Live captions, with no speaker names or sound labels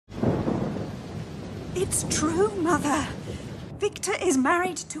It's true, Mother. Victor is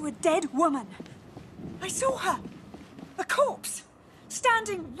married to a dead woman. I saw her. A corpse.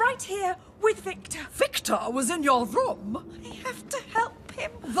 Standing right here with Victor. Victor was in your room? I have to help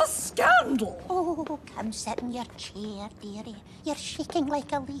him. The scandal! Oh, come sit in your chair, dearie. You're shaking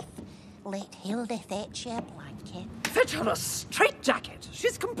like a leaf. Let Hilda fetch you a blanket. Fit her a straitjacket.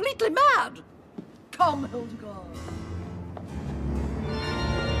 She's completely mad. Come, Hildegard.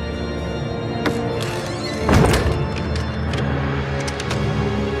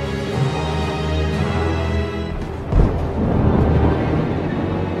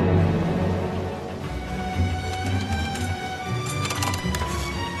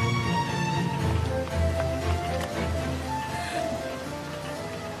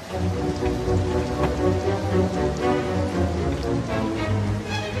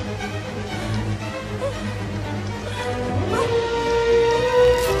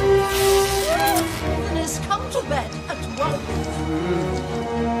 Finis, come to bed at once.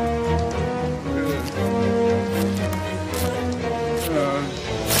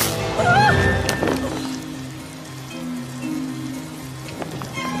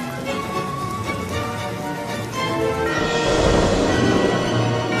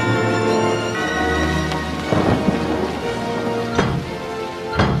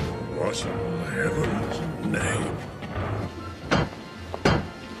 What in heaven's name?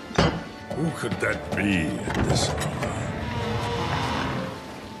 Who could that be at this hour?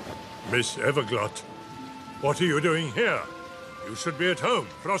 Miss Everglot, what are you doing here? You should be at home,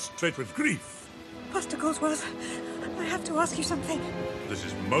 prostrate with grief. Master Galswells, I have to ask you something. This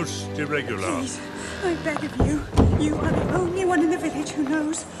is most irregular. Please, I beg of you. You are the only one in the village who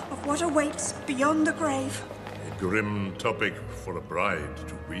knows of what awaits beyond the grave. A grim topic for a bride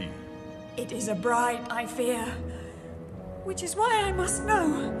to weave. It is a bride, I fear. Which is why I must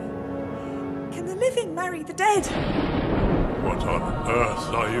know. Can the living marry the dead? What on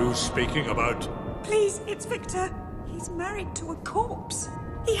earth are you speaking about? Please, it's Victor. He's married to a corpse.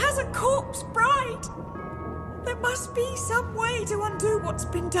 He has a corpse bride. There must be some way to undo what's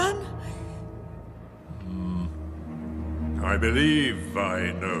been done. I believe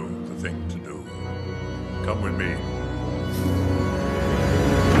I know the thing to do. Come with me.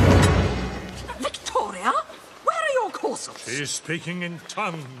 Victoria, where are your corsets? She's speaking in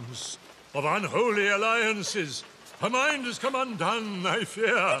tongues of unholy alliances. Her mind has come undone, I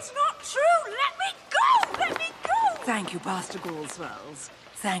fear. It's not true. Let me go. Let me go. Thank you, Pastor Galswells.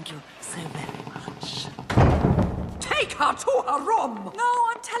 Thank you so very much. Take her to her room! No,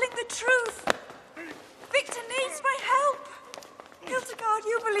 I'm telling the truth. Victor needs my help. Hildegard,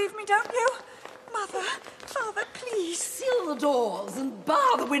 you believe me, don't you? Mother, Father, please. Seal the doors and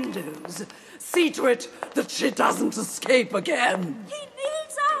bar the windows. See to it that she doesn't escape again. He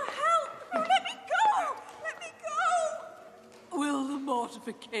needs our help. Oh, let me go. Let me go. Will the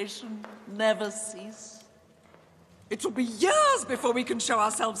mortification never cease? It will be years before we can show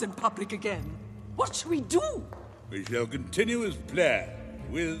ourselves in public again. What shall we do? We shall continue as planned,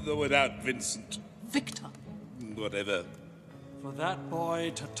 with or without Vincent. Victor. Whatever. For that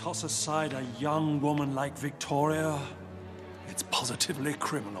boy to toss aside a young woman like Victoria, it's positively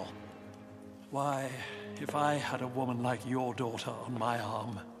criminal. Why, if I had a woman like your daughter on my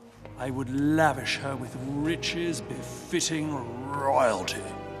arm, I would lavish her with riches befitting royalty.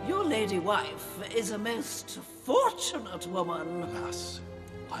 Your lady wife is a most fortunate woman. Alas,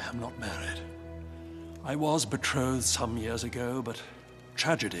 I am not married. I was betrothed some years ago, but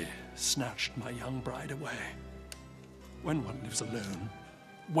tragedy snatched my young bride away. When one lives alone,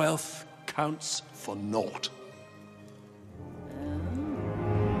 wealth counts for naught.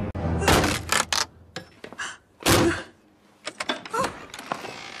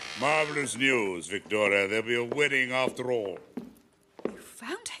 Marvelous news, Victoria. There'll be a wedding after all. You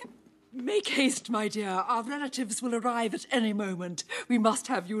found him? Make haste, my dear. Our relatives will arrive at any moment. We must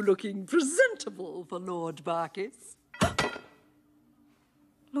have you looking presentable for Lord Barkis.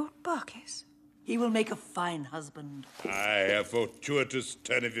 Lord Barkis? He will make a fine husband. Aye, a fortuitous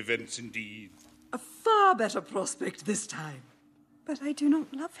turn of events indeed. A far better prospect this time. But I do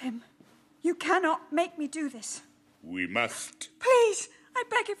not love him. You cannot make me do this. We must. Please, I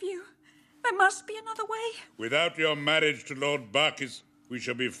beg of you. There must be another way. Without your marriage to Lord Barkis, we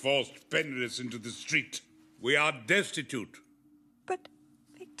shall be forced penniless into the street. We are destitute. But,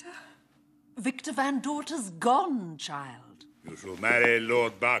 Victor... Victor Van Dort is gone, child. You shall marry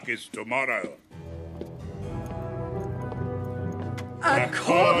Lord Barkis tomorrow.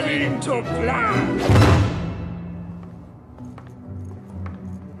 According to plan.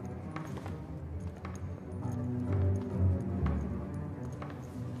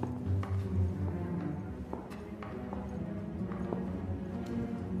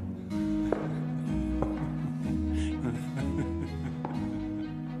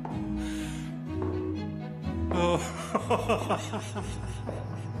 Oh,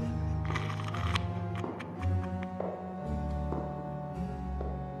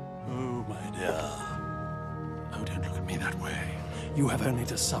 my dear. Oh, don't look at me that way. You have only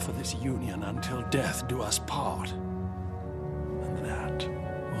to suffer this union until death do us part. And that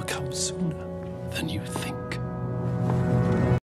will come sooner than you think.